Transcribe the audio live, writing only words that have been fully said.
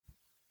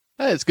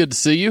Hey, it's good to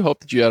see you.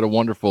 Hope that you had a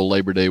wonderful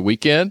Labor Day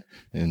weekend.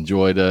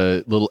 Enjoyed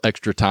a little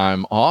extra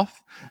time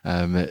off.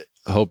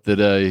 Hope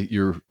that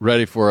you're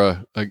ready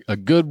for a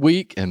good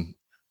week and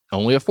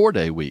only a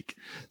 4-day week.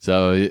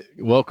 So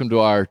welcome to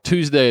our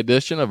Tuesday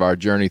edition of our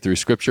Journey Through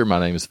Scripture.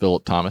 My name is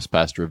Philip Thomas,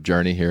 pastor of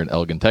Journey here in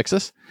Elgin,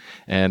 Texas.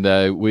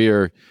 And we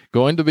are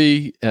going to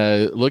be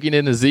looking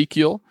in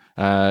Ezekiel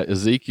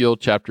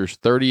chapters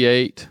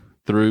 38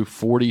 through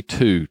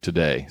 42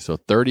 today. So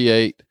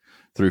 38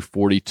 through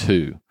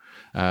 42.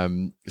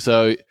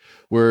 So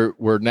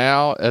we're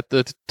now at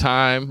the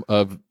time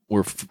of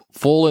we're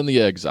full in the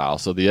exile.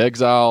 So the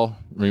exile,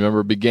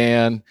 remember,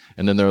 began,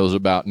 and then there was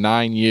about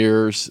 9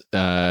 years,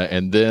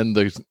 and then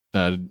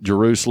the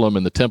Jerusalem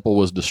and the temple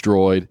was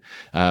destroyed.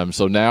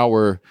 So now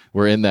we're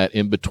in that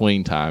in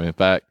between time. In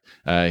fact,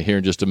 here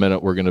in just a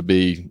minute, we're going to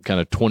be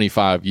kind of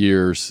 25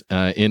 years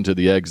into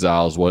the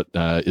exile is what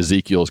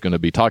Ezekiel is going to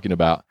be talking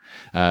about.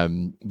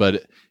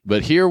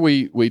 But here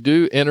we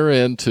do enter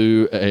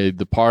into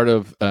the part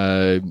of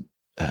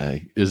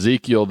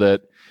Ezekiel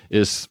that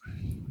is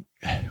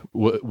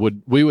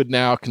we would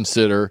now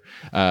consider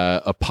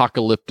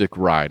apocalyptic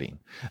writing.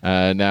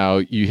 Now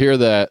you hear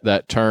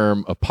that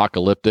term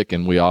apocalyptic,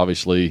 and we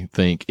obviously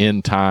think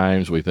end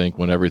times. We think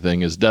when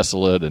everything is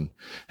desolate and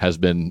has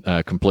been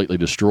completely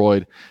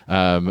destroyed.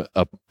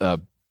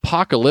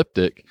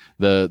 Apocalyptic,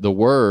 the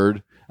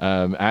word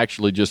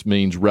actually just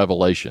means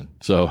revelation.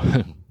 So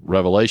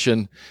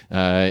revelation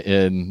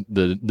in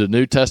the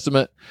New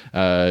Testament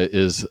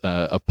is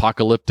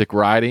apocalyptic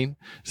writing.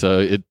 So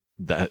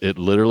it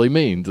literally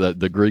means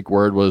that the Greek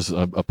word was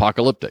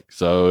apocalyptic.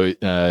 So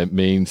it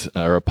means,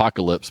 or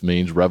apocalypse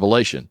means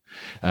revelation.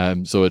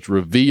 So it's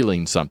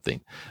revealing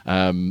something.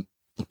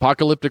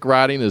 Apocalyptic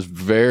writing is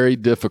very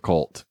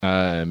difficult.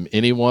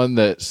 Anyone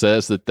that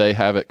says that they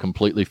have it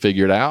completely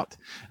figured out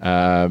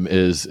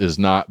is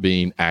not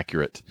being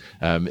accurate.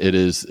 It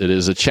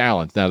is a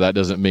challenge. Now that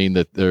doesn't mean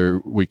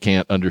that we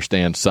can't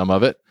understand some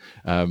of it,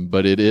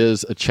 but it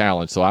is a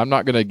challenge. So I'm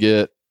not going to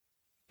get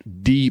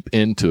deep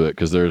into it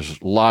because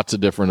there's lots of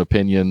different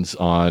opinions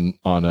on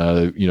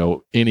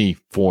any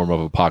form of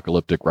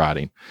apocalyptic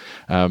writing.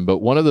 But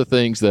one of the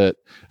things that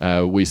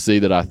we see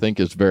that I think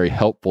is very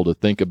helpful to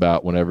think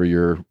about whenever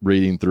you're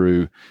reading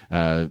through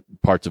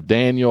parts of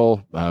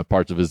Daniel,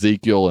 parts of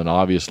Ezekiel, and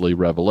obviously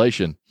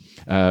Revelation,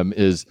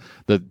 is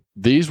that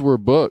these were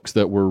books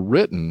that were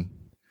written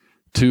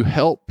to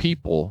help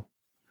people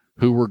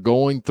who were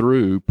going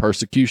through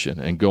persecution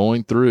and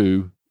going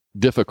through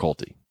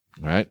difficulty.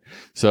 Right?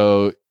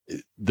 So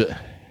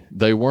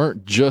they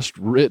weren't just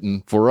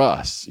written for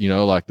us,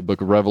 like the book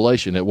of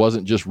Revelation. It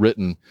wasn't just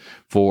written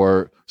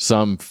for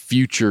some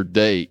future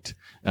date,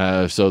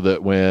 so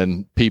that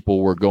when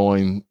people were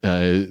going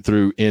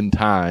through end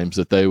times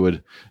that they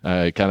would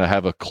kind of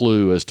have a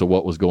clue as to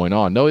what was going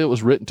on. No, it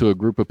was written to a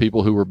group of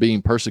people who were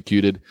being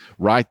persecuted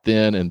right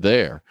then and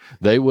there.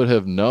 They would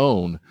have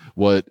known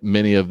what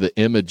many of the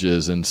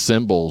images and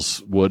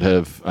symbols would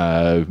have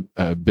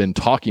been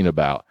talking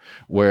about,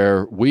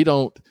 where we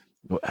don't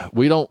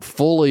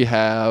fully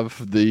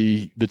have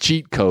the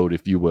cheat code,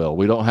 if you will.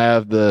 We don't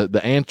have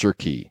the answer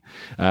key.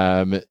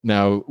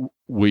 Now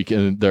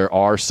there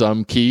are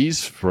some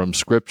keys from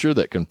Scripture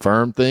that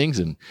confirm things,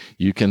 and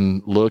you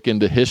can look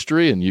into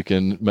history and you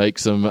can make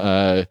some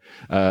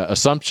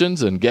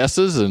assumptions and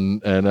guesses,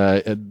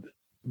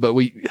 but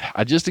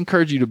I just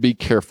encourage you to be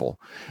careful.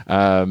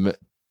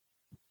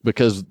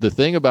 Because the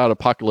thing about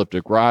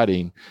apocalyptic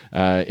writing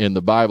in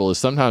the Bible is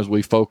sometimes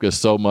we focus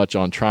so much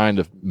on trying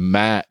to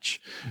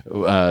match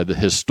the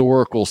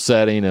historical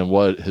setting and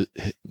or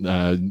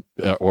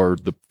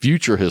the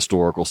future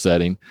historical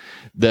setting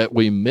that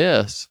we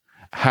miss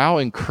how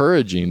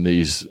encouraging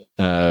these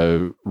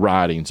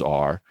writings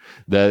are.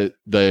 That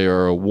they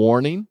are a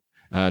warning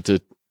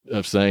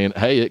of saying,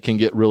 hey, it can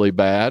get really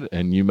bad,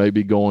 and you may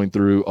be going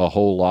through a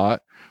whole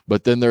lot.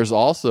 But then there's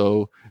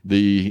also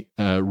the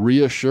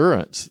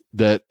reassurance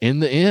that in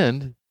the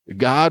end,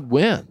 God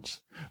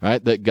wins,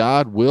 right? That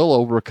God will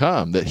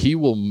overcome, that he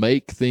will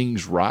make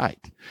things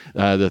right,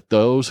 that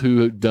those who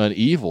have done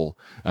evil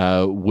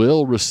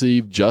will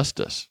receive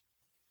justice.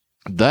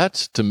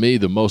 That's, to me,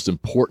 the most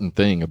important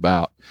thing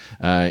about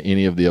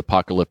any of the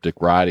apocalyptic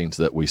writings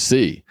that we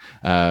see.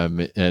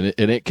 And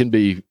it can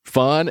be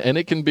fun and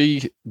it can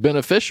be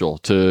beneficial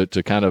to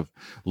kind of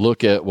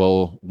look at,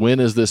 well, when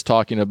is this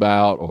talking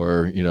about?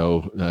 Or,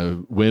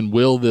 when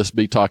will this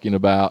be talking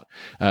about?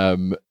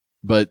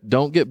 But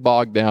don't get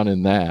bogged down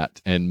in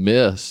that and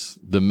miss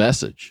the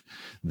message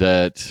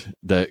that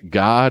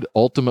God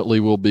ultimately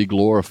will be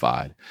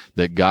glorified,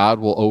 that God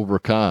will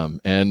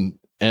overcome, and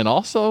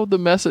also the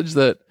message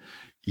that,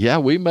 yeah,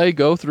 we may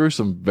go through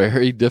some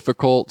very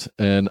difficult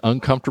and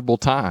uncomfortable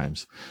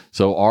times.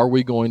 So are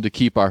we going to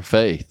keep our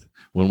faith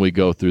when we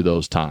go through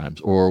those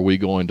times, or are we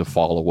going to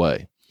fall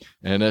away?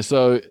 And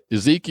so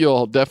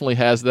Ezekiel definitely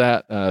has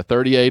that,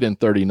 38 and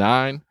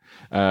 39,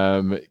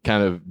 kind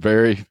of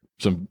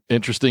some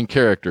interesting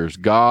characters,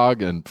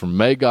 Gog and from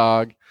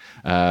Magog,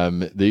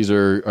 These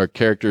are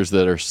characters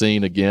that are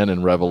seen again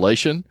in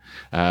Revelation.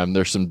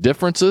 There's some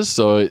differences,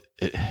 so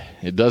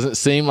it doesn't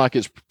seem like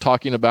it's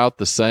talking about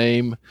the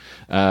same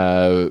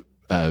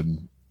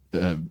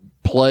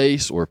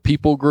place or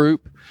people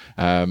group.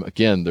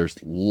 Again, there's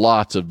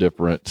lots of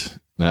different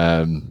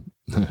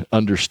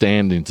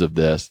understandings of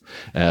this,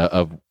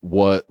 of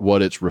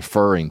what it's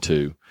referring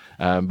to.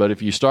 But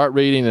if you start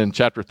reading in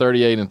chapter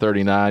 38 and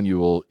 39,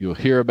 you'll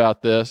hear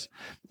about this.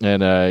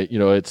 And,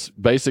 it's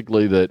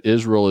basically that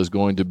Israel is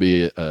going to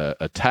be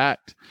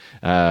attacked.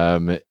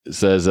 It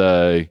says,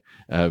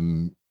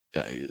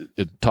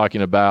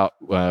 talking about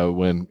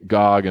when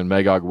Gog and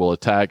Magog will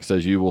attack,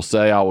 says, you will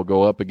say, I will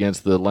go up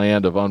against the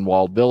land of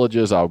unwalled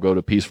villages. I'll go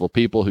to peaceful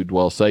people who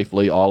dwell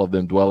safely, all of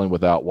them dwelling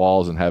without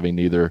walls and having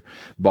neither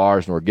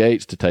bars nor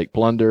gates, to take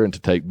plunder and to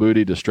take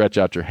booty, to stretch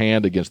out your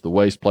hand against the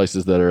waste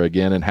places that are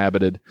again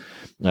inhabited,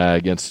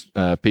 against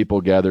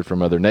people gathered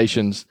from other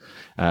nations.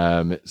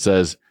 It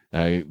says,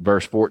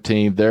 verse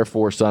 14,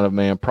 therefore, son of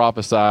man,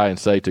 prophesy and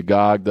say to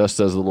Gog, thus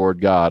says the Lord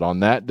God,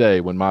 on that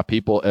day when my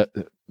people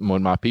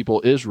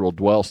Israel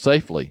dwell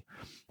safely,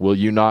 will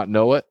you not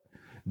know it?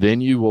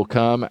 Then you will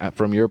come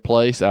from your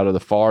place out of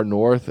the far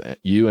north,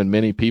 you and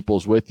many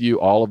peoples with you,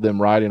 all of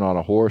them riding on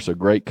a horse, a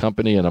great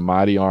company and a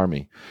mighty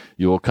army.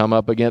 You will come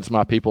up against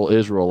my people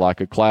Israel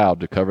like a cloud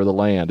to cover the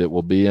land. It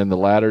will be in the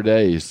latter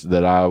days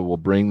that I will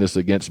bring this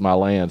against my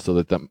land,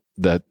 so that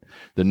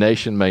the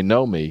nation may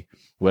know me,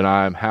 when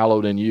I am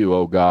hallowed in you,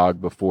 O Gog,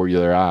 before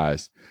their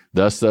eyes.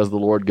 Thus says the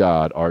Lord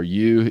God, are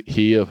you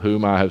he of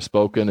whom I have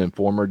spoken in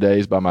former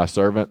days by my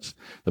servants,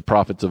 the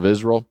prophets of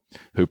Israel,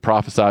 who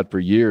prophesied for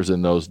years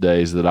in those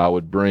days that I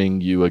would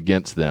bring you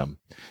against them?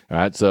 All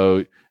right,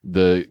 so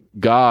the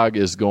Gog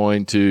is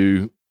going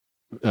to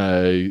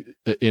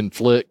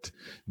inflict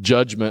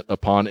judgment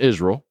upon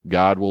Israel.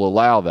 God will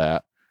allow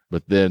that,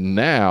 but then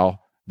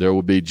now there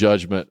will be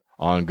judgment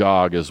on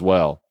Gog as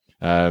well.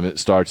 It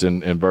starts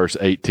in verse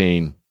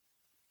 18.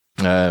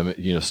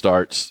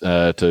 Starts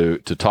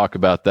to talk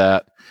about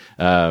that.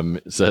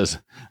 It says,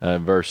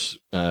 verse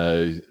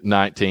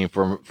 19,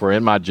 for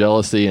in my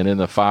jealousy and in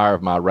the fire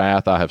of my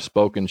wrath I have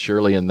spoken,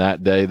 surely in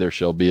that day there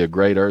shall be a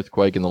great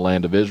earthquake in the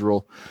land of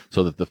Israel,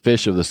 so that the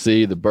fish of the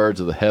sea, the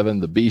birds of the heaven,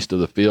 the beast of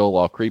the field,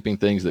 all creeping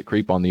things that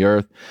creep on the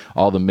earth,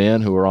 all the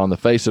men who are on the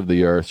face of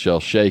the earth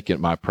shall shake at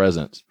my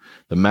presence.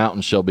 The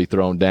mountains shall be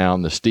thrown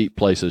down, the steep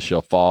places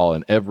shall fall,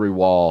 and every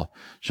wall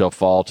shall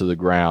fall to the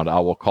ground. I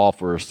will call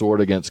for a sword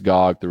against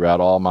Gog throughout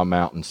all my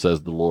mountains,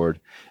 says the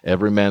Lord.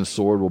 Every man's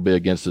sword will be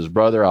against his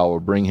brother. I will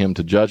bring him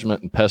to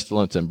judgment, and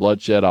pestilence and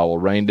bloodshed. I will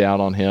rain down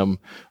on him,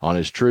 on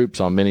his troops,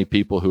 on many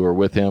people who are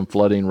with him,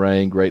 flooding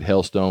rain, great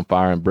hailstone,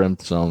 fire, and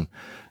brimstone.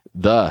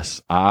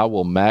 Thus I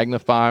will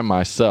magnify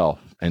myself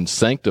and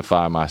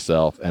sanctify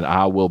myself, and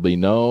I will be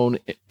known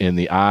in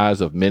the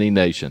eyes of many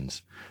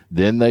nations.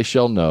 Then they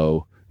shall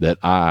know that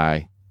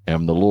I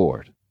am the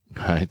Lord.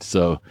 Right.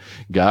 So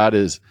God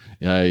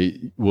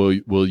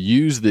will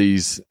use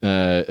these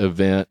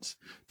events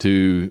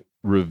to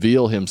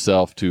reveal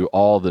himself to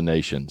all the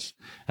nations.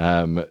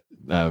 Chapter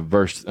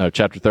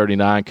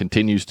 39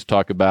 continues to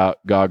talk about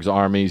Gog's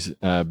armies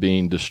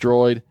being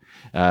destroyed.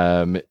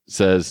 It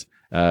says,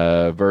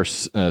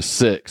 verse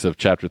 6 of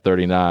chapter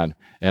 39,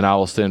 and I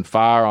will send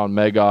fire on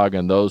Magog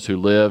and those who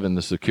live in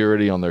the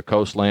security on their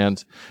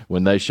coastlands,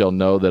 when they shall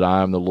know that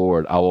I am the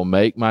Lord. I will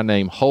make my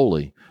name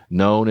holy,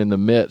 known in the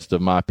midst of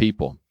my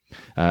people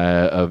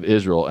of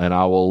Israel, and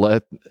I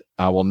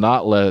will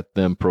not let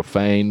them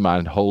profane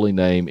my holy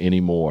name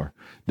any more.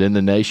 Then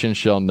the nations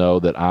shall know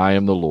that I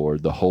am the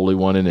Lord, the Holy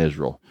One in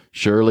Israel.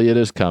 Surely it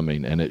is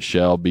coming, and it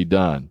shall be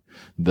done.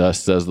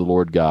 Thus says the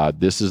Lord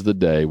God, this is the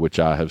day which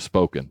I have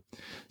spoken.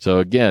 So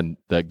again,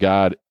 that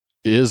God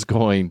is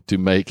going to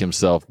make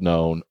himself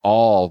known.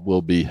 All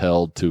will be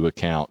held to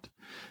account.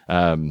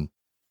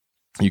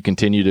 You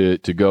continue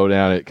to go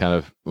down. It kind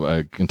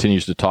of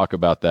continues to talk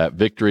about that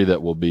victory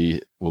that will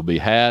be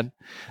had.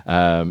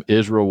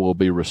 Israel will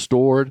be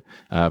restored.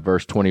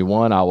 Verse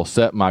 21, I will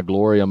set my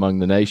glory among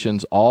the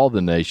nations. All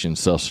the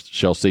nations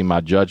shall see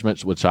my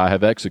judgments, which I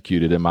have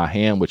executed in my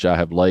hand, which I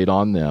have laid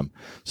on them.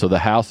 So the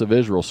house of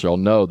Israel shall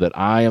know that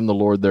I am the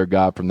Lord their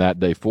God from that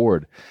day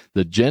forward.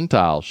 The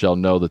Gentiles shall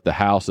know that the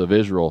house of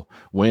Israel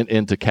went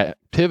into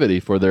captivity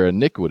for their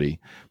iniquity,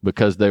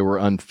 because they were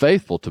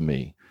unfaithful to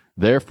me.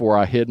 Therefore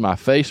I hid my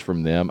face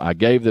from them. I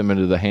gave them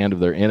into the hand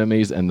of their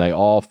enemies, and they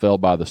all fell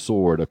by the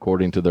sword,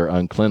 according to their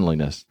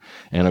uncleanliness.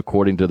 And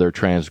according to their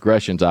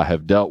transgressions I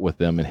have dealt with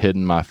them and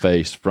hidden my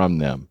face from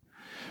them.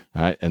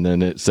 All right, and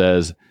then it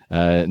says,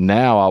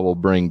 now I will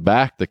bring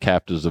back the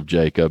captives of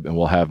Jacob, and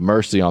will have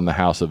mercy on the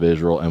house of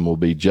Israel, and will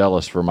be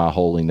jealous for my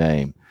holy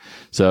name.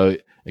 So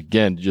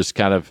again, just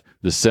kind of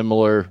the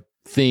similar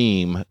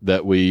theme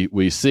that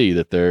we see,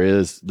 that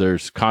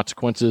there's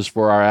consequences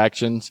for our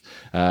actions,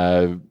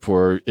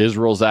 for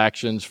Israel's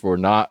actions for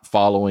not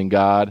following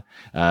God.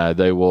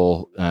 They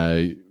will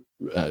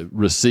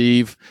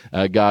receive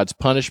God's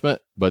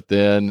punishment, but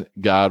then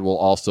God will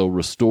also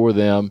restore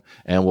them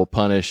and will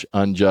punish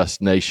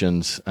unjust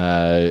nations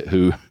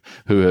who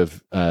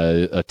have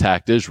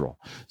attacked Israel.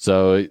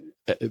 So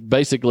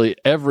basically,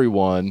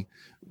 everyone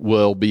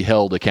will be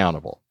held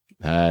accountable,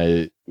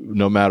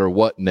 no matter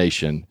what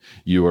nation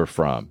you are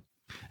from.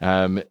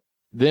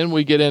 Then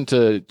we get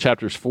into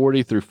chapters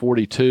 40 through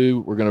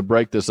 42. We're going to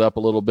break this up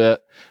a little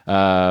bit.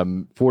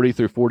 40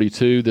 through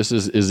 42, this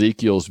is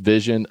Ezekiel's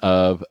vision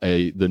of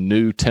the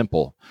new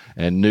temple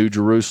and New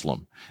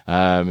Jerusalem.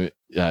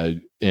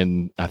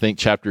 In, I think,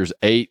 chapters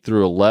 8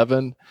 through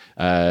 11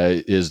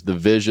 is the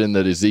vision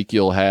that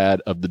Ezekiel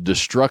had of the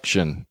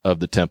destruction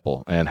of the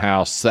temple and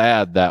how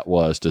sad that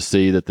was to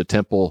see that the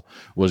temple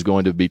was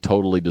going to be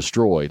totally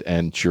destroyed.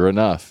 And sure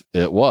enough,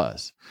 it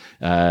was.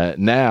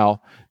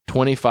 Now,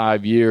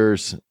 25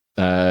 years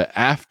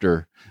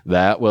after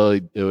that, well,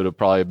 it would have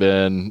probably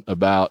been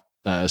about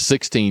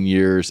 16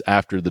 years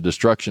after the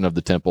destruction of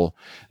the temple.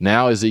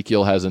 Now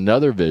Ezekiel has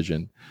another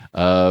vision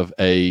of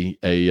a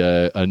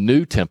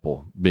new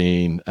temple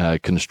being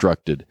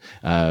constructed,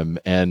 and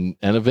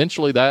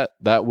eventually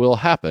that will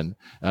happen.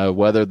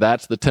 Whether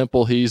that's the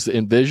temple he's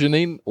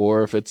envisioning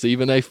or if it's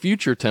even a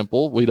future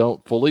temple, we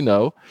don't fully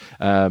know.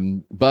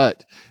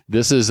 But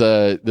this is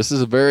a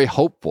very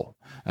hopeful.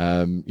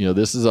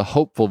 This is a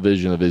hopeful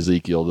vision of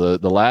Ezekiel.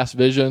 The last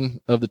vision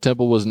of the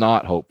temple was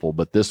not hopeful,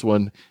 but this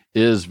one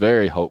is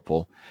very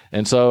hopeful.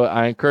 And so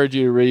I encourage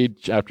you to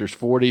read chapters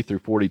 40 through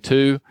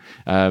 42.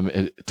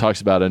 It talks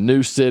about a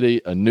new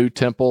city, a new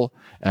temple,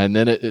 and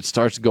then it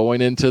starts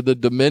going into the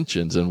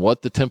dimensions and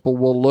what the temple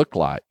will look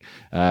like.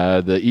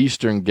 The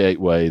eastern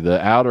gateway,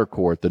 the outer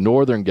court, the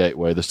northern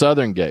gateway, the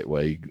southern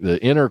gateway,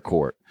 the inner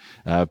court.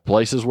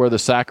 Places where the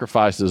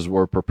sacrifices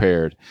were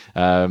prepared.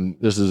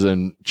 This is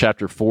in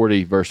chapter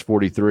 40, verse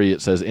 43.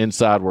 It says,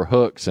 inside were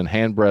hooks and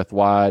handbreadth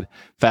wide,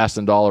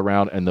 fastened all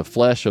around, and the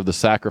flesh of the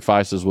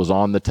sacrifices was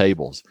on the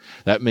tables.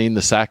 That means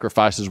the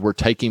sacrifices were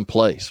taking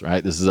place,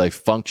 right? This is a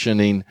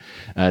functioning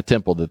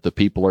temple that the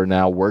people are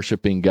now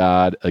worshiping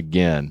God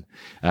again.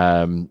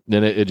 Then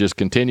it just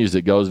continues.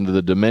 It goes into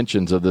the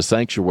dimensions of the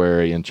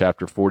sanctuary in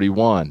chapter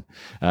 41.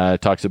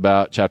 It talks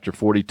about chapter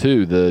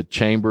 42, the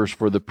chambers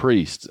for the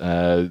priests,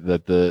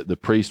 that the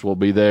priest will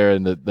be there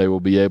and that they will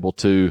be able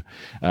to,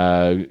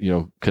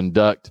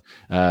 conduct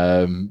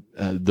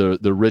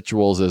the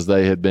rituals as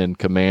they had been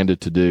commanded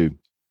to do.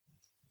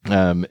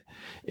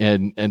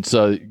 And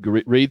so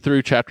read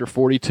through chapter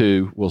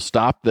 42. We'll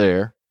stop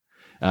there.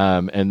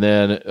 And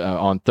then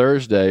on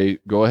Thursday,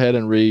 go ahead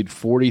and read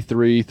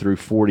 43 through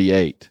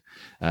 48.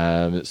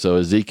 So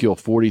Ezekiel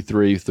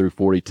 43 through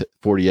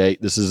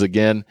 48. This is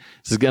going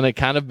to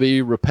kind of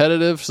be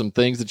repetitive, some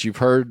things that you've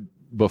heard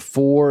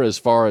before as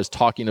far as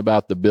talking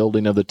about the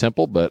building of the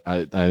temple, but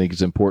I think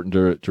it's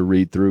important to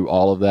read through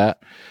all of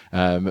that.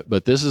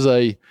 But this is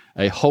a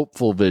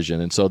hopeful vision.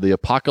 And so the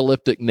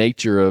apocalyptic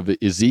nature of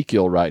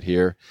Ezekiel right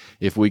here,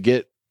 if we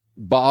get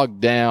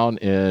bogged down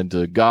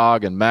into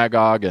Gog and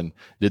Magog, and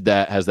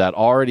has that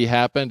already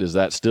happened? Is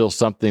that still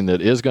something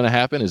that is going to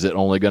happen? Is it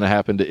only going to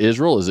happen to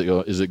Israel?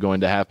 Is it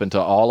going to happen to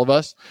all of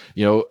us?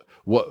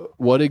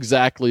 What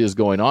exactly is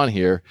going on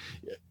here?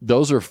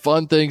 Those are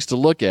fun things to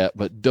look at,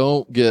 but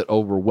don't get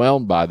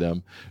overwhelmed by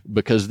them,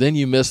 because then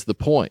you miss the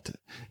point,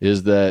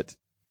 is that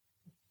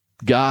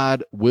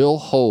God will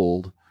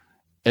hold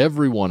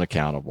everyone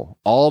accountable.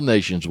 All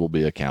nations will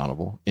be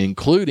accountable,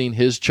 including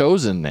his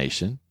chosen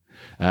nation.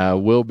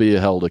 Will be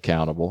held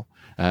accountable,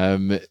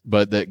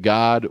 but that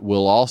God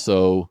will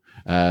also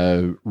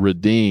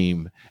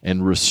redeem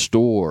and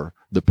restore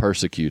the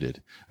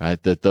persecuted,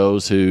 right? That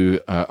those who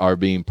are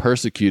being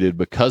persecuted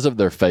because of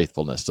their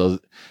faithfulness.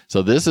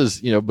 So this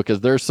is,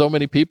 because there's so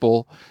many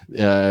people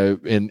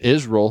in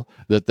Israel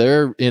that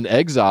they're in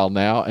exile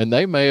now, and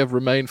they may have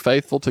remained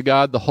faithful to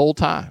God the whole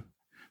time,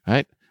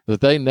 right? That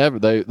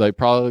they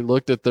probably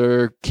looked at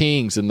their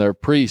kings and their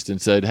priests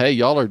and said, hey,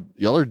 y'all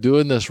are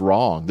doing this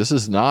wrong. This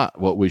is not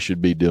what we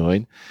should be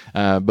doing.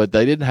 But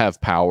they didn't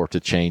have power to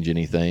change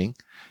anything,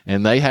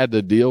 and they had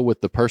to deal with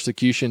the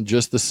persecution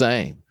just the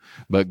same.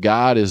 But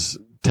God is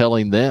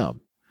telling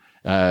them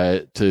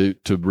to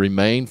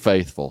remain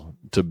faithful,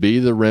 to be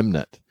the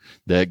remnant,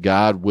 that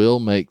God will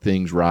make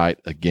things right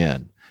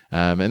again.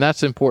 And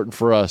that's important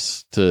for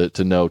us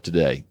to know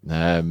today.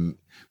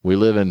 We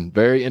live in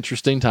very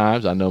interesting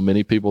times. I know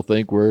many people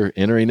think we're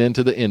entering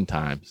into the end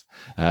times.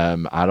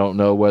 I don't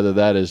know whether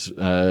that is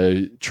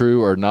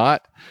true or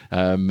not.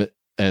 And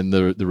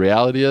the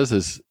reality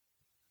is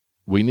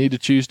we need to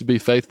choose to be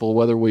faithful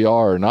whether we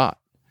are or not,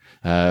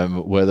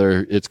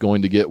 whether it's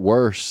going to get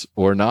worse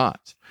or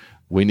not.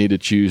 We need to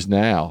choose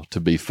now to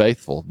be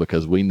faithful,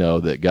 because we know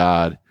that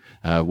God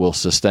will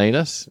sustain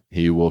us.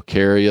 He will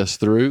carry us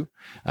through,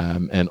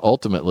 and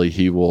ultimately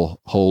he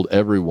will hold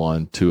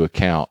everyone to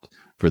account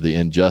for the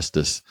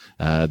injustice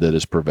that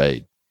is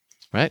pervaded.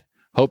 Right?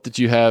 Hope that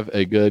you have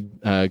a good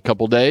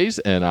couple days,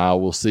 and I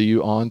will see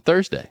you on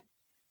Thursday.